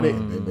more about it,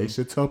 and then they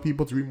should tell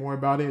people to read more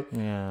about it.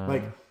 Yeah.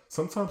 Like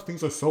sometimes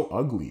things are so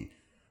ugly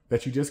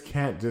that you just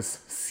can't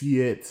just see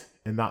it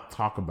and not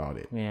talk about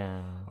it.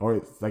 Yeah. Or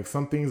it's like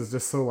some things is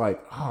just so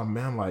like, oh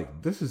man,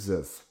 like this is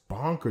just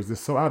bonkers.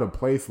 It's so out of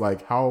place.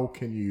 Like how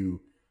can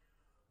you,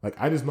 like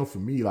I just know for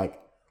me, like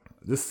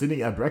just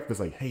sitting at breakfast,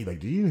 like, hey, like,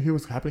 do you hear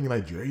what's happening in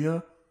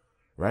Nigeria?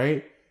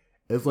 Right?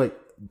 It's like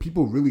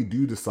people really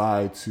do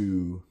decide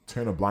to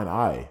turn a blind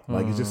eye.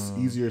 Like it's just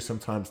easier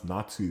sometimes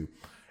not to.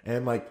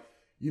 And like,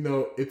 you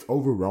know, it's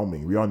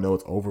overwhelming. We all know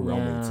it's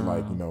overwhelming to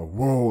like, you know,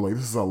 whoa, like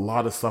this is a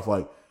lot of stuff.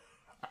 Like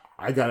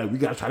we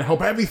gotta try to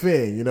help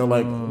everything, you know,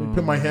 like let me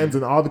put my hands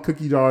in all the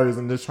cookie jars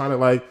and just trying to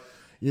like,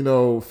 you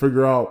know,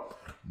 figure out,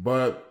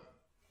 but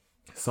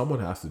someone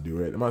has to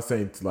do it. I'm not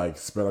saying to like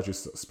spread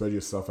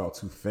yourself out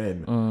too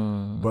thin,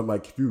 but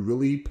like if you're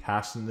really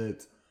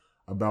passionate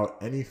about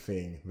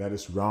anything that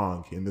is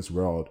wrong in this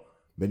world,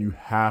 then you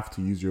have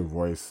to use your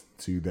voice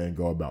to then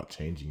go about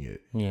changing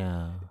it.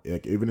 Yeah.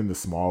 Like even in the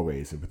small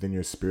ways and within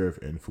your sphere of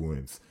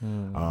influence.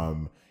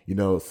 You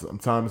know,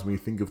 sometimes when you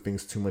think of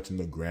things too much in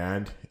the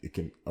grand, it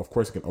can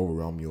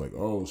overwhelm you. Like,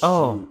 oh,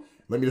 shoot,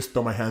 let me just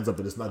throw my hands up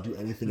and just not do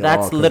anything at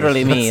all. That's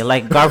literally me.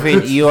 Like,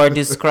 Garvin, you are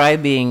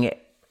describing,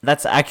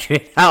 that's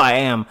actually how I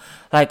am.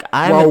 Like,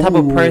 I'm the type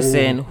of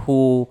person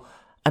who,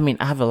 I mean,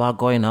 I have a lot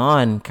going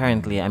on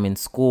currently. I'm in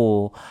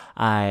school.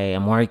 I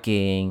am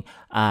working.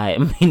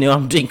 I'm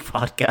doing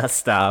podcast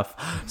stuff.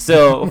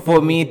 So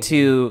for me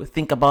to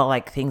think about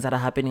like things that are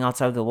happening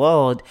outside of the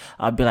world,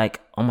 I'll be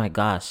like, oh my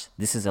gosh,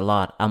 this is a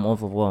lot. I'm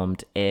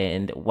overwhelmed.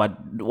 And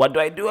what do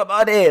I do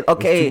about it?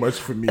 Okay. It's too much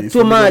for me.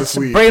 Too much.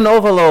 Brain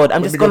overload.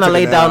 I'm just going to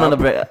lay down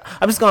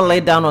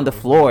on the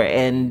floor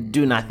and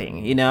do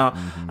nothing, you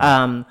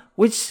know?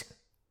 Which,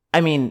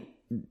 I mean,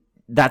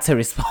 that's a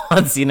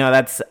response, you know,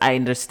 I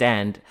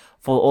understand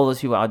for all those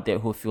people out there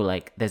who feel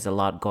like there's a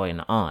lot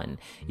going on,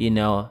 you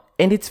know,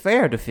 and it's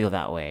fair to feel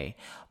that way.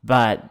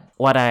 But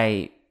what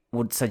I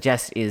would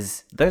suggest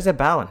is there's a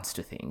balance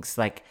to things.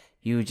 Like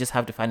you just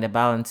have to find a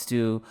balance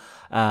to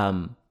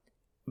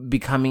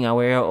becoming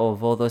aware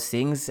of all those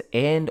things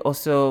and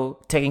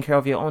also taking care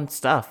of your own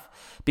stuff.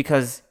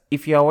 Because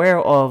if you're aware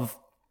of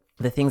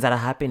the things that are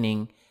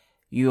happening,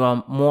 you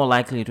are more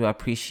likely to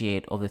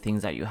appreciate all the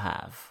things that you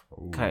have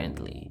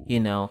currently, you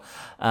know.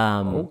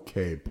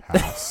 Okay,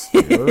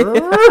 Pastor.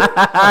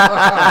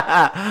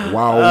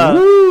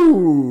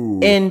 Wow.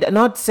 And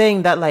not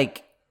saying that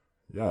like,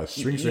 yeah, it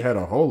shrinks your head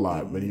a whole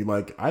lot when you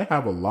like, I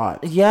have a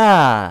lot.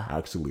 Yeah.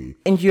 Actually.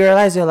 And you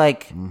realize you're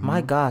like,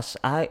 my gosh,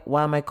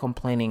 why am I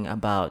complaining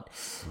about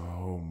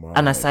so much.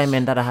 An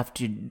assignment that I have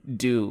to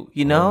do,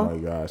 you know? Oh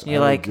my gosh. You're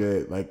like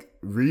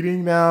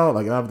reading now,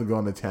 like I have to go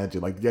on a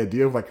tangent. Like the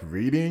idea of like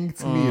reading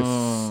to me is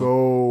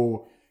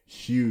so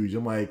huge.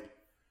 I'm like,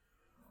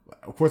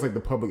 of course, like the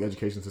public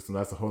education system,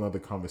 that's a whole other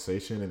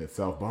conversation in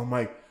itself. But I'm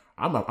like,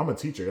 I'm a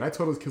teacher. And I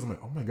told those kids, I'm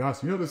like, oh my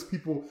gosh, you know, there's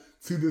people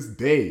to this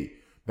day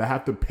that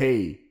have to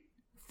pay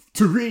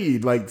to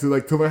read, to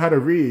learn how to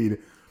read.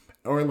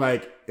 Or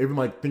like, even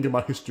like thinking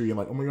about history and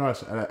like, oh my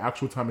gosh, at an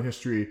actual time in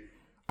history,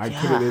 I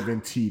couldn't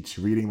even teach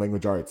reading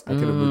language arts. I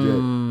could have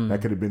legit,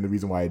 that could have been the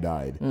reason why I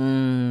died.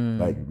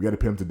 Like, we got to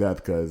put him to death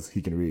because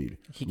he can read.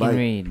 He can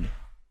read.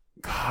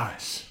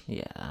 Gosh.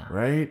 Yeah.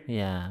 Right?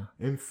 Yeah.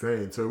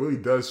 Insane. So it really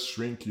does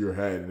shrink your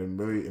head.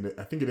 And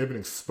I think it even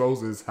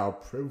exposes how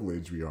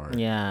privileged we are.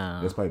 Yeah.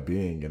 Just by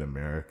being in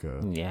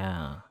America.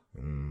 Yeah.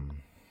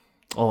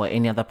 Or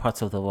any other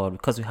parts of the world,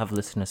 because we have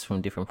listeners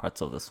from different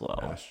parts of this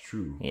world. That's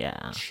true.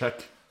 Yeah.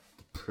 Check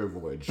the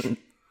privilege.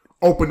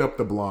 Open up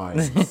the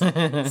blinds.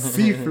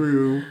 See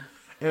through.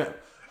 And,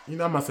 you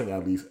know, I'm not saying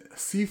at least.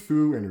 See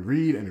through and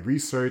read and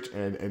research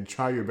and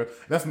try your best.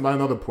 That's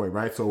another point,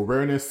 right? So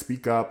awareness,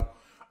 speak up.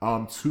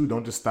 Two,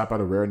 don't just stop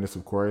at awareness,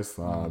 of course.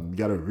 You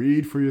got to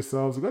read for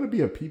yourselves. You got to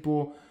be a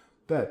people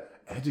that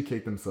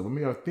educate themselves. I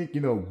mean, I think,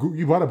 you know,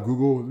 you brought up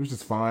Google, which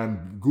is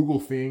fine. Google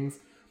things.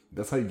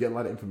 That's how you get a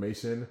lot of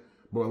information.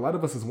 But a lot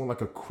of us just want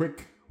like a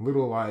quick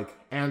little like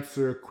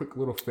answer, quick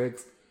little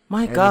fix.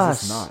 My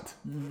gosh,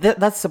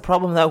 that's the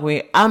problem that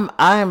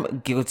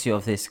I'm guilty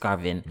of this,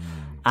 Garvin.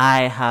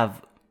 I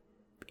have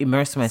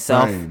immersed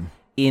myself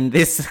in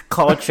this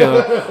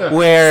culture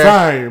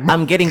where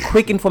I'm getting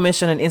quick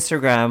information on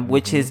Instagram,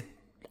 which is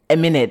a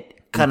minute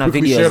kind of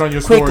videos.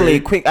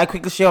 I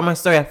quickly share on my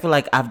story. I feel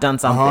like I've done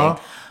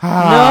something.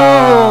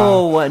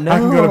 No, I'm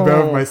gonna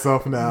embarrass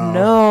myself now.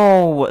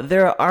 No,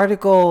 there are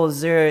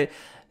articles. There are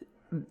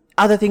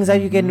other things that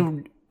you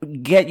can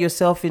get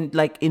yourself in,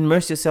 like,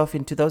 immerse yourself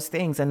into those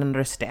things and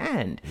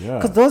understand. Yeah.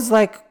 Because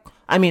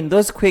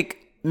those quick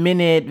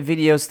minute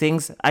videos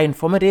things are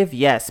informative,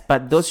 yes,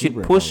 but those Super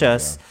should push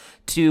informative, us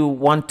to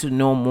want to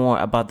know more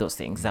about those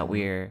things that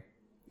we're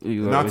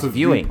Not to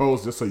reviewing.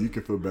 repost just so you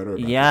can feel better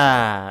about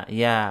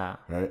Yeah.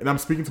 Right? And I'm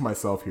speaking to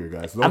myself here,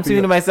 guys. I'm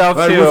speaking to myself,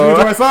 like, too. We're speaking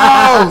to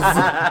ourselves.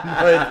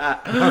 Like,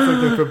 not so you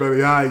can feel better.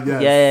 Yeah,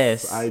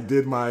 Yes. I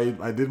did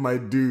my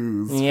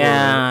dues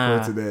Yeah.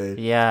 for today.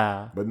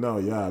 Yeah. But no,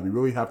 we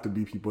really have to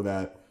be people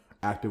that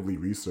actively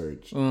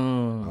research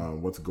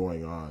what's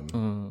going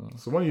on.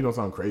 So one, you don't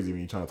sound crazy when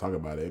you're trying to talk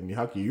about it. I mean,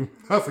 how can you?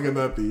 That's like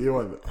another thing.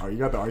 You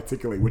got to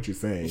articulate what you're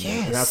saying.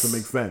 Yes. It has to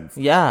make sense.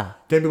 Yeah.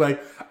 Can't be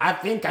like, I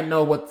think I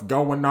know what's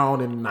going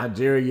on in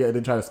Nigeria, and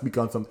then try to speak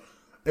on something.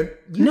 And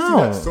you see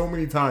that so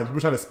many times.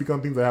 People trying to speak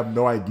on things I have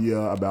no idea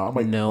about. I'm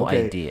like, No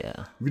okay,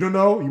 idea. if you don't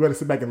know, you better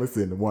sit back and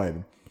listen.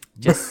 One.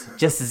 Just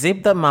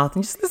zip the mouth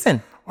and just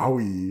listen. What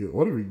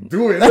are we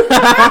doing?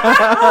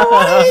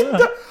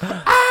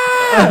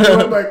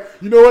 I'm like,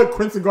 you know what?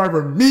 Quince and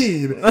Garver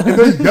mean, and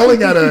they're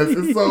yelling at us.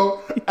 And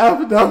so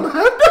after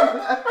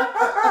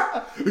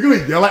that, you're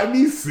gonna yell at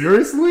me?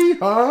 Seriously?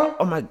 Huh?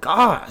 Oh my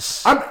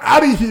gosh. I'm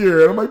out of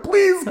here. And I'm like,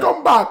 please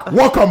come back.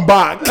 Welcome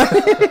back.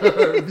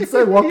 If you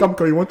say welcome,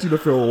 because we want you to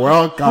feel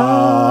welcome.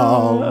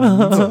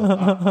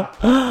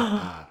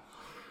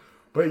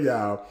 But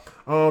yeah,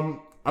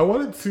 I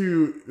wanted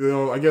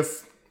to, I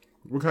guess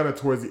we're kind of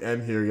towards the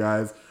end here,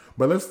 guys.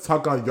 But let's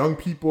talk on young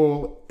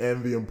people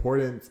and the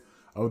importance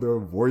of their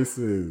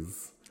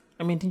voices.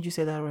 I mean, didn't you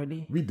say that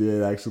already? We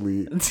did,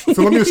 actually.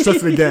 So let me just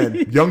stress it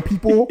again. Young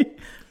people,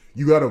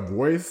 you got a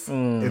voice,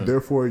 and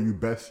therefore you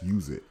best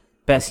use it.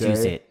 Best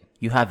use it.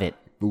 You have it.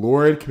 The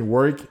Lord can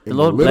work in The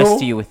Lord the little.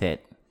 blessed you with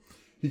it.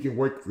 He can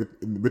work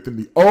within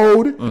the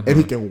old, and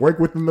he can work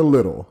within the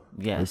little.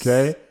 Yes.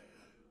 Okay?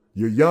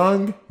 You're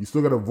young. You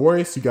still got a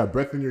voice. You got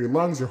breath in your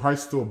lungs. Your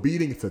heart's still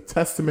beating. It's a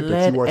testament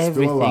that you are still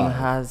Everything alive.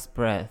 has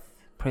breath.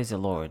 Praise the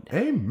Lord.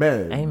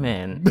 Amen.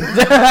 Amen.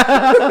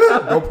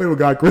 Don't play with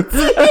God, Chris.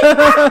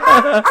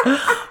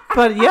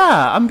 But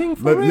yeah, I'm being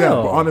for real. Yeah,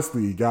 but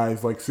honestly,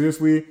 guys, like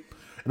seriously,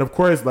 and of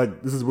course,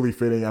 like this is really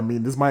fitting. I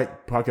mean,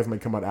 podcast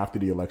might come out after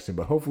the election,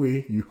 but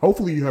hopefully you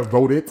have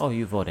voted. Oh,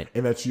 you voted.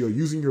 And that you're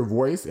using your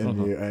voice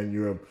and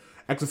you're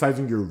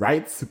exercising your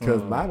rights,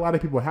 because not a lot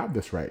of people have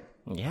this right.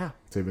 Yeah.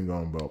 To even go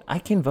and vote. I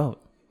can vote.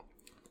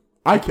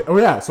 I can. Oh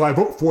yeah, so I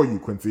vote for you,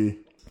 Quincy.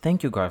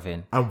 Thank you,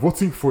 Garvin. I'm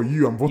voting for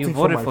you. I'm voting You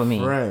voted for my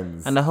me.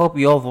 friends. And I hope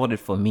you all voted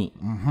for me.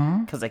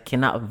 Because I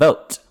cannot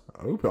vote.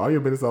 I hope all your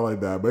business are like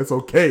that, but it's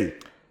okay.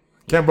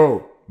 Can't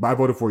vote, but I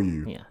voted for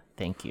you. Yeah.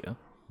 Thank you.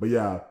 But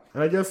yeah,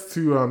 and I guess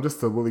to just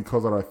to really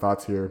close out our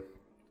thoughts here,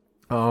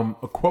 a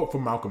quote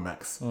from Malcolm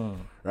X,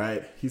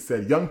 right? He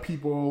said, "Young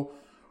people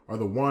are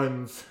the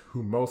ones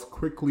who most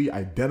quickly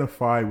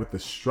identify with the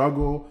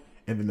struggle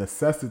and the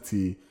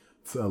necessity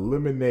to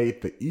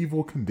eliminate the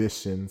evil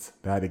conditions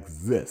that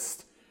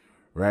exist."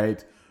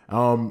 Right?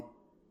 And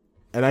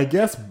I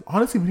guess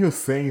honestly, when he was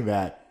saying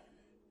that,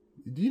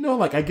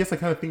 like, I guess I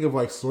kind of think of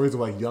like stories of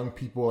like young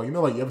people, like,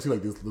 like you ever see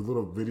like these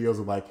little videos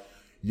of like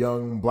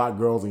young black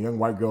girls and young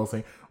white girls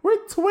saying, "We're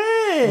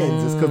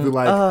twins," just because they're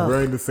like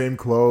wearing the same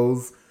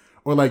clothes,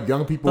 or like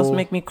young people. Those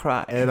make me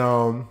cry.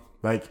 And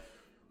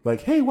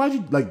like, hey, why'd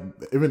you like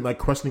even like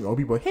questioning old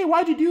people? Like, hey,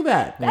 why'd you do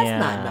that? That's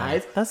not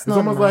nice. That's it's not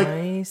almost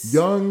nice. like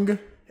young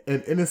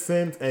and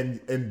innocent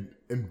and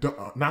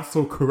not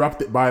so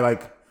corrupted by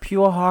like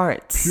pure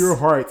hearts.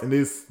 And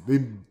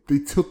they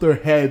tilt their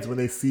heads when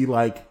they see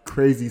like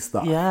crazy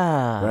stuff.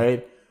 Yeah.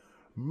 Right?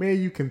 May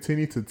you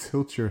continue to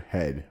tilt your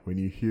head when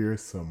you hear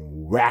some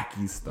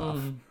wacky stuff.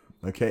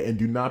 Okay? And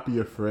do not be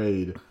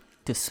afraid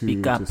to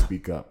speak up. To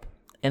speak up.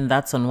 And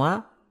that's on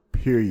what?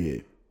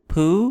 Period.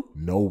 Pooh?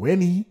 No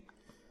Winnie.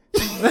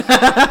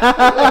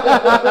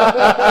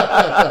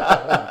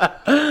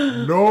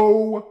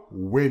 No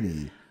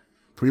Winnie.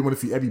 We want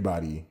to see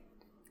everybody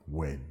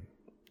win.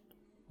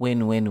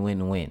 Win, win,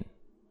 win, win.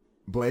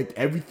 Blank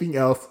everything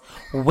else.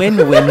 Win,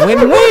 win,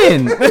 win,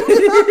 win.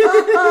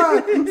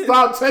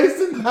 Stop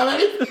chasing that.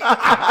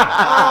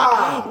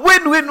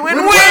 Win, win, win,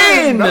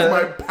 win. That's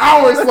my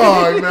power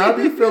song, man. I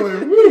be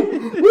feeling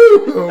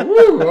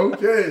woo.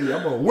 Okay,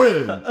 I'm gonna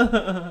win.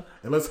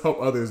 And let's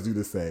help others do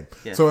the same.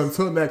 Yes. So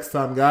until next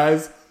time,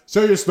 guys,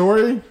 share your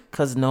story.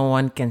 Because no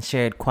one can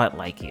share it quite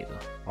like you.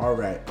 All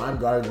right, I'm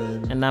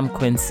Garvin. And I'm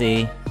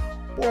Quincy.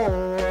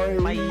 Bye.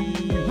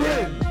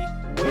 Bye.